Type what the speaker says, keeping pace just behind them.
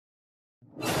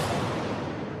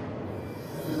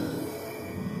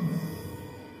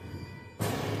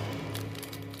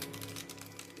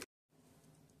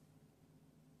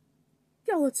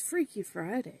y'all it's Freaky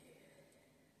Friday.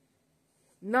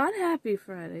 Not Happy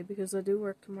Friday, because I do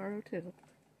work tomorrow too.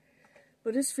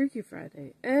 But it's Freaky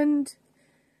Friday. And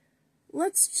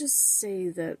let's just say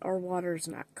that our water's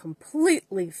not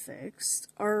completely fixed.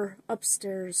 Our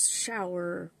upstairs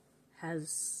shower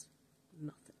has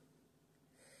nothing.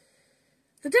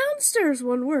 The downstairs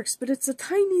one works, but it's a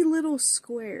tiny little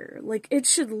square. Like, it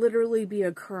should literally be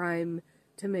a crime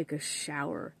to make a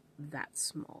shower that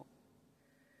small.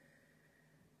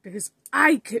 Because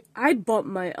I bump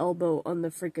my elbow on the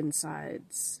freaking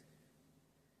sides.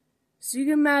 So you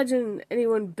can imagine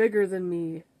anyone bigger than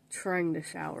me trying to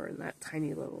shower in that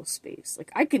tiny little space.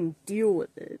 Like, I can deal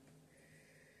with it.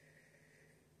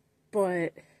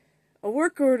 But a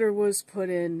work order was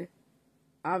put in.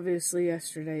 Obviously,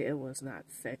 yesterday it was not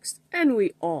fixed. And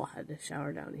we all had to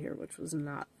shower down here, which was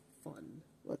not fun,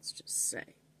 let's just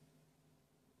say.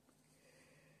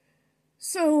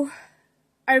 So,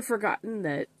 I've forgotten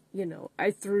that, you know,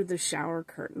 I threw the shower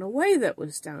curtain away that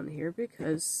was down here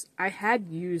because I had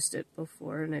used it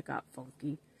before and it got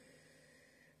funky.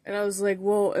 And I was like,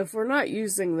 well, if we're not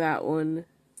using that one,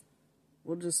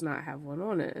 we'll just not have one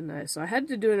on it. And so I had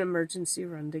to do an emergency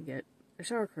run to get a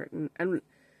shower curtain. And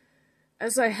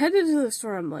as I headed to the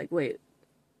store, I'm like, wait,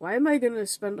 why am I going to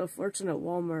spend a fortune at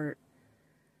Walmart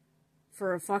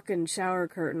for a fucking shower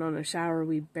curtain on a shower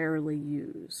we barely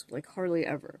use? Like, hardly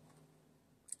ever.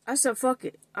 I said, fuck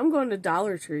it. I'm going to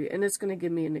Dollar Tree, and it's going to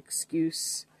give me an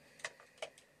excuse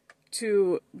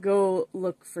to go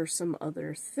look for some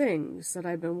other things that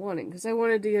I've been wanting. Because I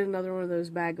wanted to get another one of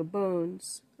those bag of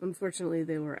bones. Unfortunately,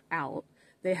 they were out.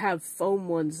 They have foam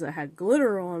ones that had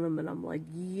glitter on them, and I'm like,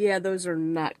 yeah, those are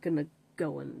not going to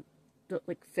go and,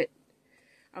 like, fit.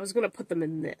 I was going to put them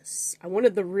in this. I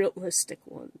wanted the realistic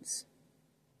ones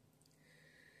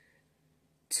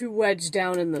to wedge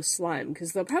down in the slime,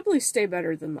 because they'll probably stay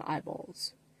better than the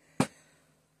eyeballs.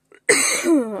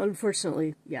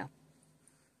 Unfortunately, yeah.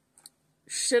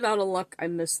 Shit out of luck, I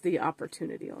missed the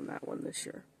opportunity on that one this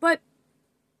year. But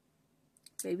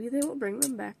maybe they will bring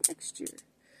them back next year.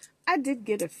 I did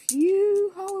get a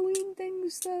few Halloween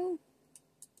things, though.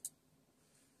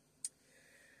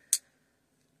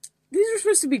 These are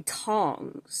supposed to be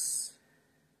tongs.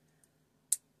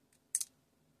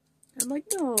 I'm like,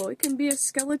 no, it can be a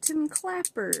skeleton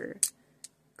clapper.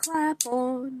 Clap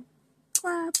on,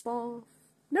 clap off.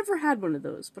 Never had one of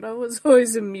those, but I was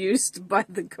always amused by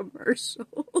the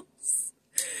commercials.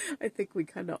 I think we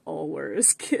kind of all were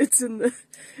as kids in the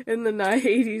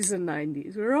 80s and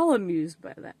 90s. We were all amused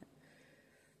by that.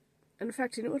 And in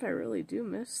fact, you know what I really do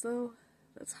miss, though?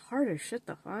 That's hard as shit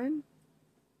to find.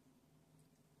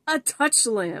 A touch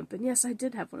lamp. And yes, I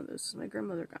did have one of those. My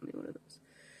grandmother got me one of those.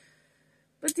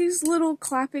 But these little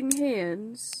clapping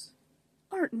hands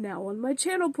aren't now on my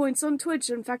channel points on Twitch.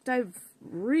 In fact, I've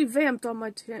revamped all my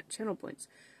channel points.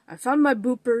 I found my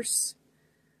boopers.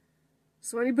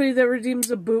 So anybody that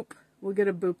redeems a boop will get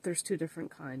a boop. There's two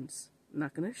different kinds. I'm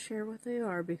not going to share what they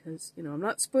are because, you know, I'm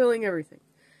not spoiling everything.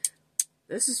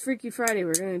 This is Freaky Friday.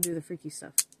 We're going to do the freaky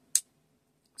stuff.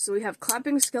 So we have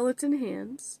clapping skeleton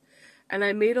hands. And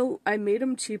I made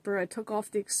them cheaper. I took off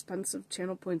the expensive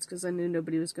channel points because I knew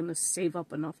nobody was going to save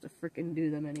up enough to frickin' do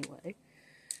them anyway.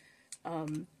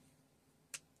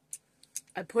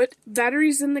 I put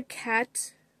batteries in the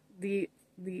cat the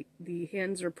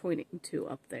hands are pointing to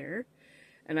up there.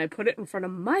 And I put it in front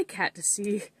of my cat to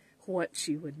see what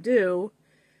she would do.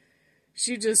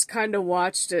 She just kind of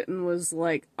watched it and was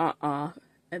like, and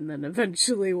then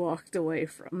eventually walked away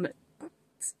from it.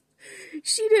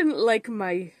 She didn't like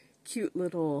my cute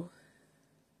little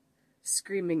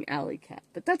screaming alley cat,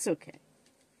 but that's okay.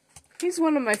 He's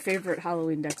one of my favorite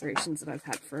Halloween decorations that I've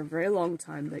had for a very long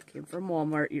time that came from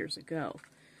Walmart years ago,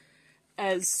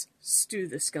 as Stu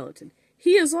the Skeleton.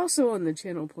 He is also on the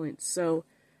channel points, so,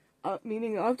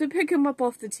 meaning I'll have to pick him up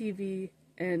off the TV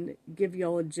and give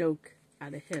y'all a joke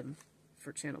out of him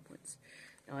for channel points.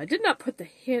 Now, I did not put the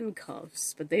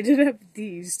handcuffs, but they did have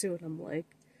these too, and I'm like,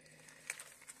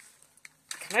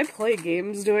 can I play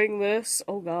games doing this?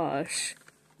 Oh gosh.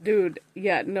 Dude,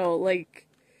 yeah, no, like,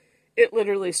 it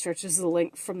literally stretches the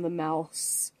length from the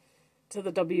mouse to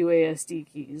the WASD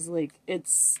keys. Like,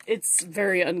 it's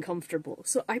very uncomfortable.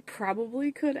 So I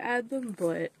probably could add them,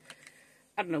 but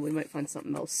I don't know, we might find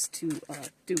something else to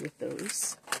do with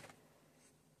those.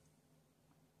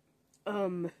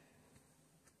 I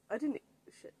didn't,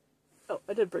 shit. Oh,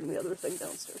 I did bring the other thing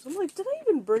downstairs. I'm like, did I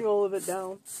even bring all of it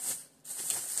down?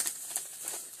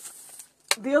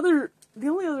 The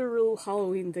only other real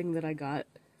Halloween thing that I got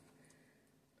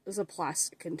is a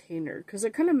plastic container, because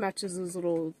it kind of matches those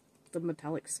the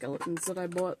metallic skeletons that I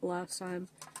bought last time.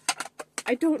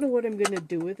 I don't know what I'm gonna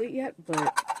do with it yet,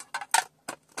 but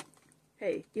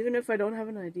hey, even if I don't have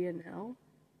an idea now,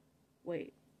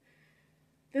 wait.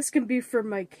 This can be for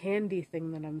my candy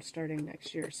thing that I'm starting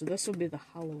next year. So this will be the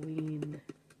Halloween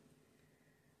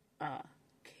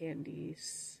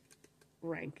candies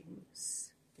rankings.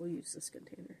 We'll use this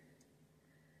container.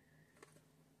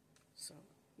 So,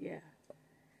 yeah.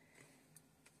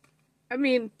 I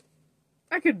mean,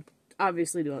 I could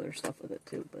obviously do other stuff with it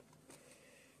too, but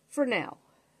for now,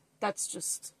 that's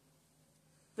just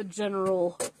the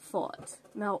general thought.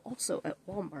 Now, also at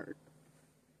Walmart,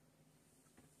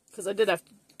 because I did have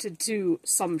to do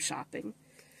some shopping,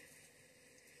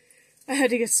 I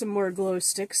had to get some more glow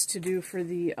sticks to do for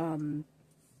the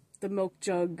milk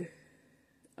jug,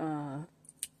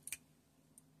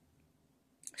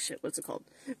 what's it called?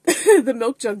 The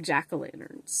milk jug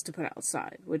jack-o'-lanterns to put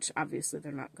outside, which obviously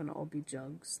they're not going to all be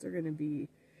jugs. They're going to be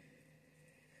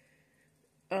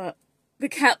the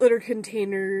cat litter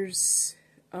containers,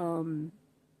 the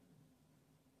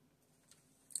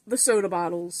soda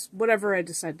bottles, whatever I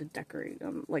decide to decorate.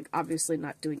 I'm, like, obviously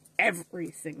not doing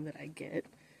everything that I get,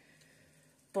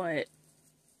 but,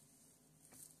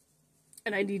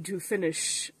 and I need to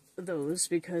finish those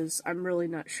because I'm really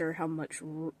not sure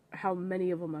how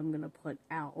many of them I'm going to put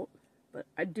out, but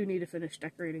I do need to finish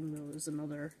decorating those.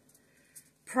 Another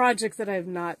project that I've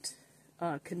not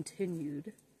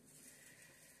continued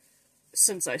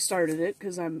since I started it,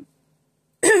 because I'm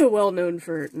well known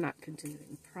for not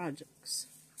continuing projects.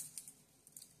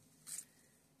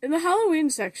 In the Halloween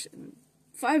section,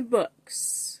 5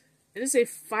 books. It is a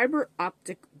fiber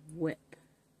optic whip.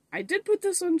 I did put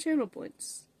this on channel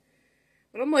points.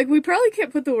 But I'm like, we probably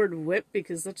can't put the word whip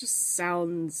because that just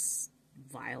sounds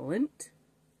violent.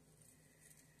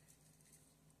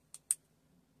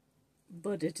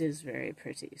 But it is very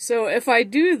pretty. So if I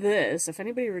do this, if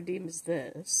anybody redeems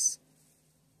this,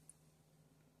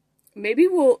 maybe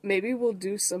we'll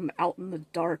do some out in the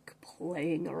dark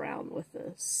playing around with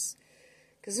this.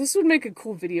 Because this would make a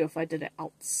cool video if I did it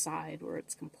outside where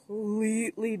it's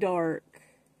completely dark.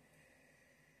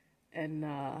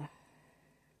 And,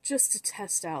 just to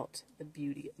test out the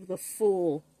beauty, the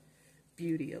full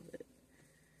beauty of it.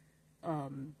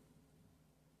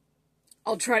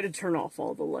 I'll try to turn off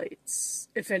all the lights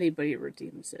if anybody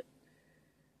redeems it.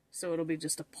 So it'll be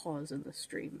just a pause in the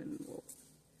stream and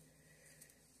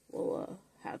we'll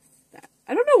have that.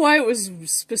 I don't know why it was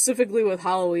specifically with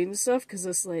Halloween stuff, because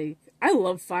it's like, I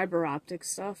love fiber optic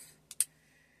stuff.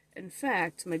 In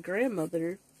fact, my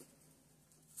grandmother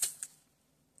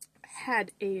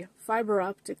had a fiber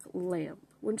optic lamp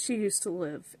when she used to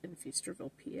live in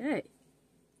Feasterville, PA.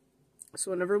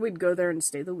 So whenever we'd go there and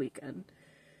stay the weekend,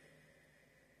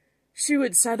 she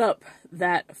would set up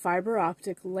that fiber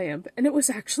optic lamp, and it was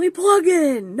actually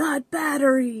plug-in, not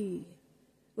battery.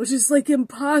 Which is, like,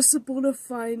 impossible to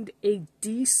find a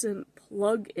decent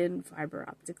plug-in fiber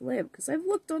optic lamp, because I've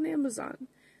looked on Amazon.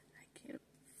 I can't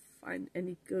find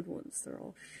any good ones. They're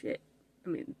all shit. I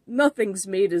mean, nothing's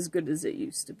made as good as it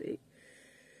used to be.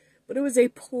 But it was a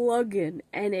plug-in,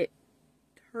 and it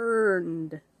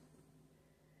turned.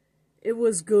 It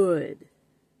was good.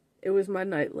 It was my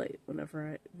nightlight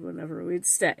whenever we'd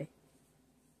stay.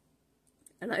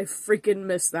 And I freaking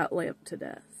miss that lamp to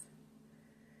death.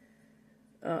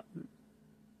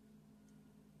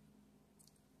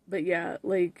 But yeah,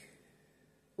 like,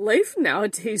 life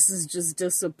nowadays is just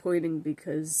disappointing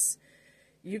because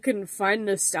you can find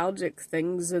nostalgic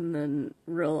things and then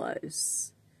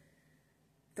realize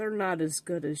they're not as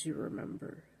good as you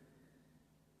remember.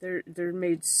 They're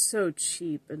made so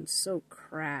cheap and so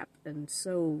crap and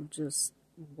so just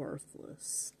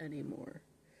worthless anymore.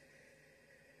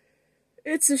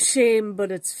 It's a shame,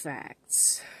 but it's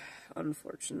facts,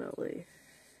 unfortunately.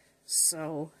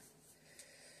 So,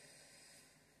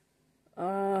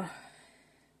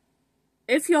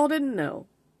 if y'all didn't know,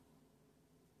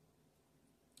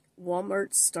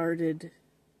 Walmart started,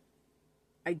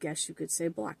 I guess you could say,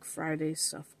 Black Friday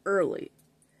stuff early.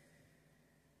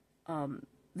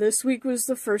 This week was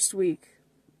the first week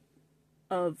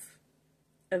of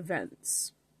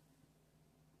events.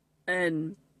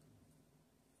 And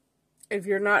if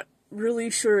you're not really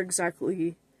sure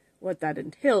exactly what that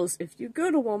entails, if you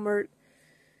go to Walmart,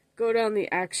 go down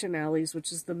the action alleys,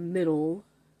 which is the middle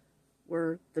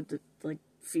where the like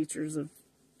features of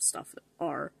stuff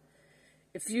are.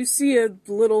 If you see a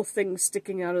little thing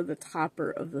sticking out of the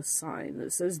topper of the sign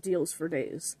that says deals for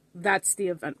days, that's the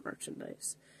event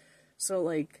merchandise. So,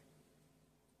 like,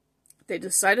 they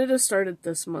decided to start it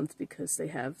this month because they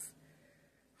have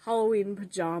Halloween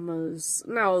pajamas.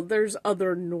 Now, there's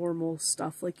other normal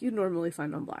stuff like you normally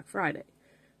find on Black Friday.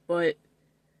 But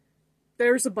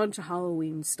there's a bunch of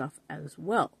Halloween stuff as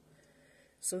well.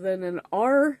 So then in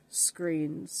our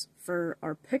screens for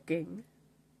our picking,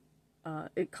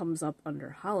 it comes up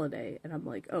under holiday, and I'm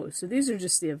like, oh, so these are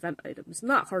just the event items.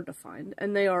 Not hard to find,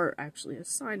 and they are actually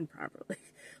assigned properly.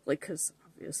 Like, because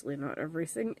obviously not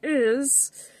everything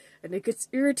is, and it gets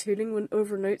irritating when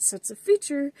Overnight sets a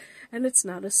feature, and it's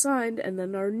not assigned, and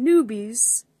then our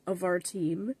newbies of our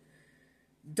team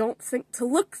don't think to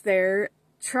look there,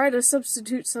 try to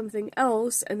substitute something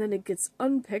else, and then it gets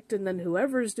unpicked, and then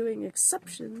whoever's doing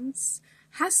exceptions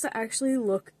has to actually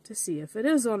look to see if it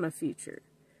is on a feature.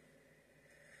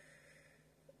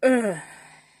 Ugh.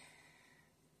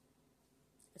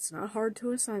 It's not hard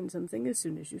to assign something as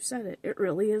soon as you set it. It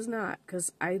really is not,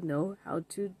 because I know how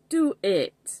to do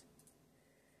it.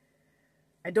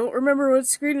 I don't remember what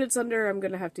screen it's under. I'm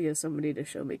going to have to get somebody to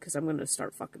show me, because I'm going to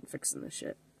start fucking fixing this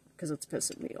shit. Because it's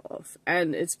pissing me off.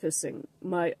 And it's pissing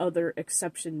my other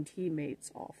exception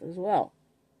teammates off as well.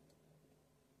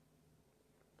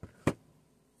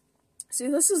 See,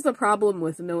 this is the problem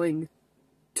with knowing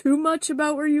too much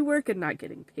about where you work and not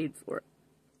getting paid for it.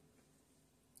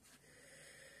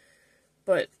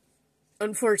 But,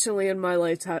 unfortunately, in my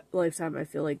lifetime, I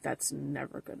feel like that's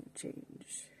never going to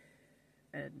change.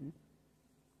 And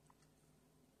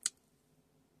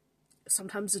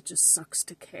sometimes it just sucks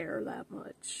to care that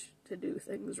much to do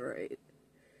things right.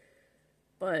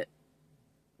 But,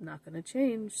 not going to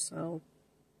change, so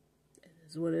it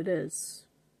is what it is.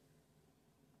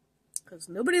 Because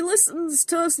nobody listens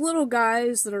to us little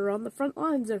guys that are on the front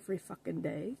lines every fucking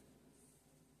day.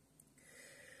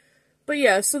 But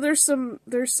yeah, so there's some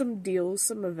deals,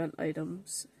 some event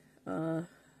items.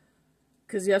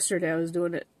 Because yesterday I was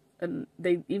doing it, and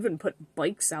they even put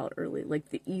bikes out early, like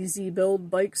the easy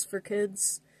build bikes for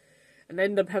kids. And I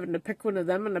ended up having to pick one of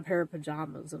them and a pair of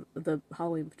pajamas, the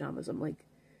Halloween pajamas. I'm like,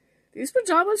 these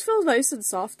pajamas feel nice and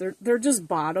soft. They're just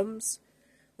bottoms.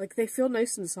 Like, they feel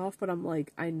nice and soft, but I'm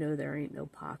like, I know there ain't no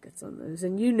pockets on those.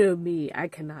 And you know me, I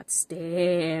cannot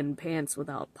stand pants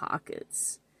without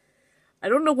pockets. I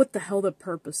don't know what the hell the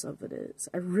purpose of it is.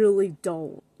 I really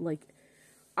don't. Like,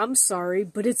 I'm sorry,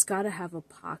 but it's gotta have a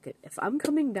pocket. If I'm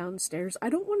coming downstairs, I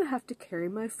don't want to have to carry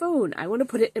my phone. I want to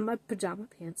put it in my pajama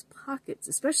pants pockets,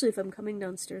 especially if I'm coming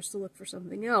downstairs to look for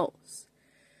something else.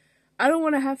 I don't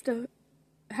want to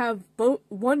have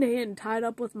one hand tied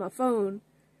up with my phone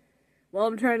while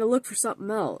I'm trying to look for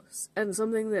something else, and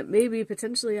something that maybe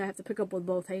potentially I have to pick up with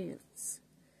both hands.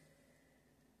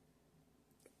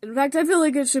 In fact, I feel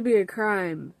like it should be a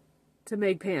crime to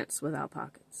make pants without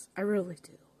pockets. I really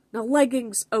do. Now,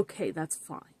 leggings, okay, that's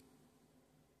fine.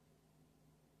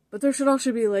 But there should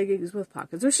also be leggings with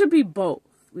pockets. There should be both.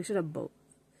 We should have both.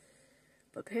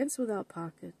 But pants without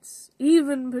pockets,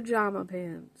 even pajama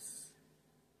pants,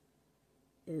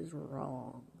 is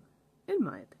wrong, in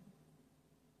my opinion.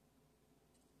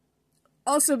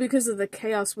 Also, because of the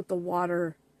chaos with the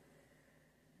water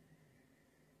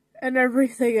and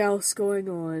everything else going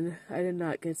on, I did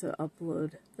not get to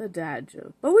upload the dad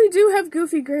joke. But we do have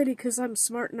Goofy Granny, because I'm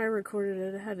smart and I recorded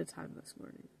it ahead of time this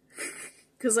morning.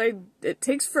 Because it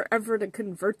takes forever to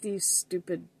convert these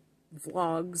stupid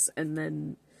vlogs and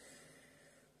then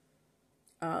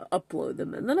upload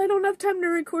them. And then I don't have time to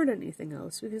record anything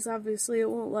else, because obviously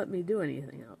it won't let me do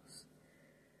anything else.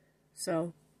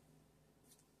 So,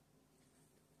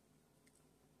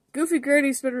 Goofy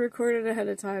Granny's been recorded ahead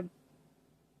of time.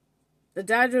 The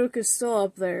dad joke is still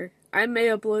up there. I may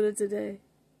upload it today.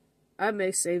 I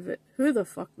may save it. Who the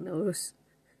fuck knows?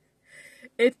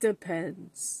 It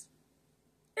depends.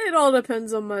 It all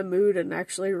depends on my mood and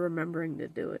actually remembering to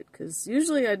do it. Because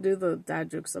usually I do the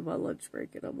dad jokes on my lunch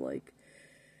break, and I'm like,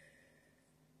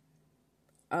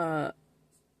 I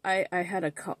had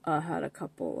a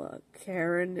couple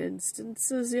Karen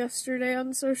instances yesterday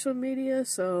on social media,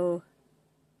 so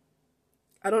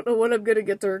I don't know when I'm gonna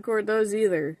get to record those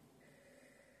either.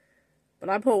 But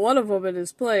I put one of them in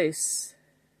his place.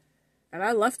 And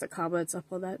I left the comments up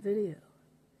on that video.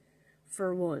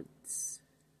 For once.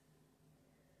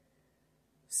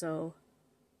 So,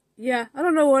 yeah, I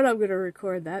don't know when I'm gonna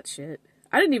record that shit.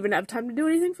 I didn't even have time to do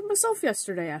anything for myself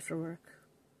yesterday after work.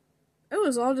 It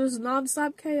was all just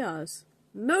non-stop chaos.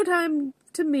 No time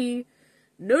to me.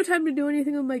 No time to do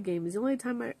anything on my games. The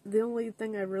only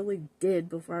thing I really did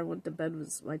before I went to bed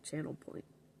was my channel point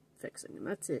fixing, and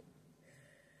that's it.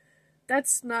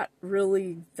 That's not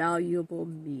really valuable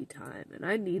me time, and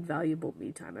I need valuable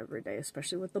me time every day,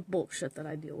 especially with the bullshit that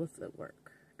I deal with at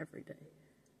work every day.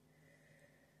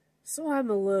 So I'm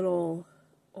a little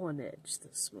on edge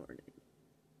this morning.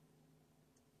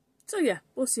 So yeah,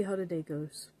 we'll see how the day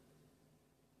goes.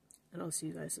 And I'll see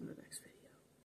you guys in the next video.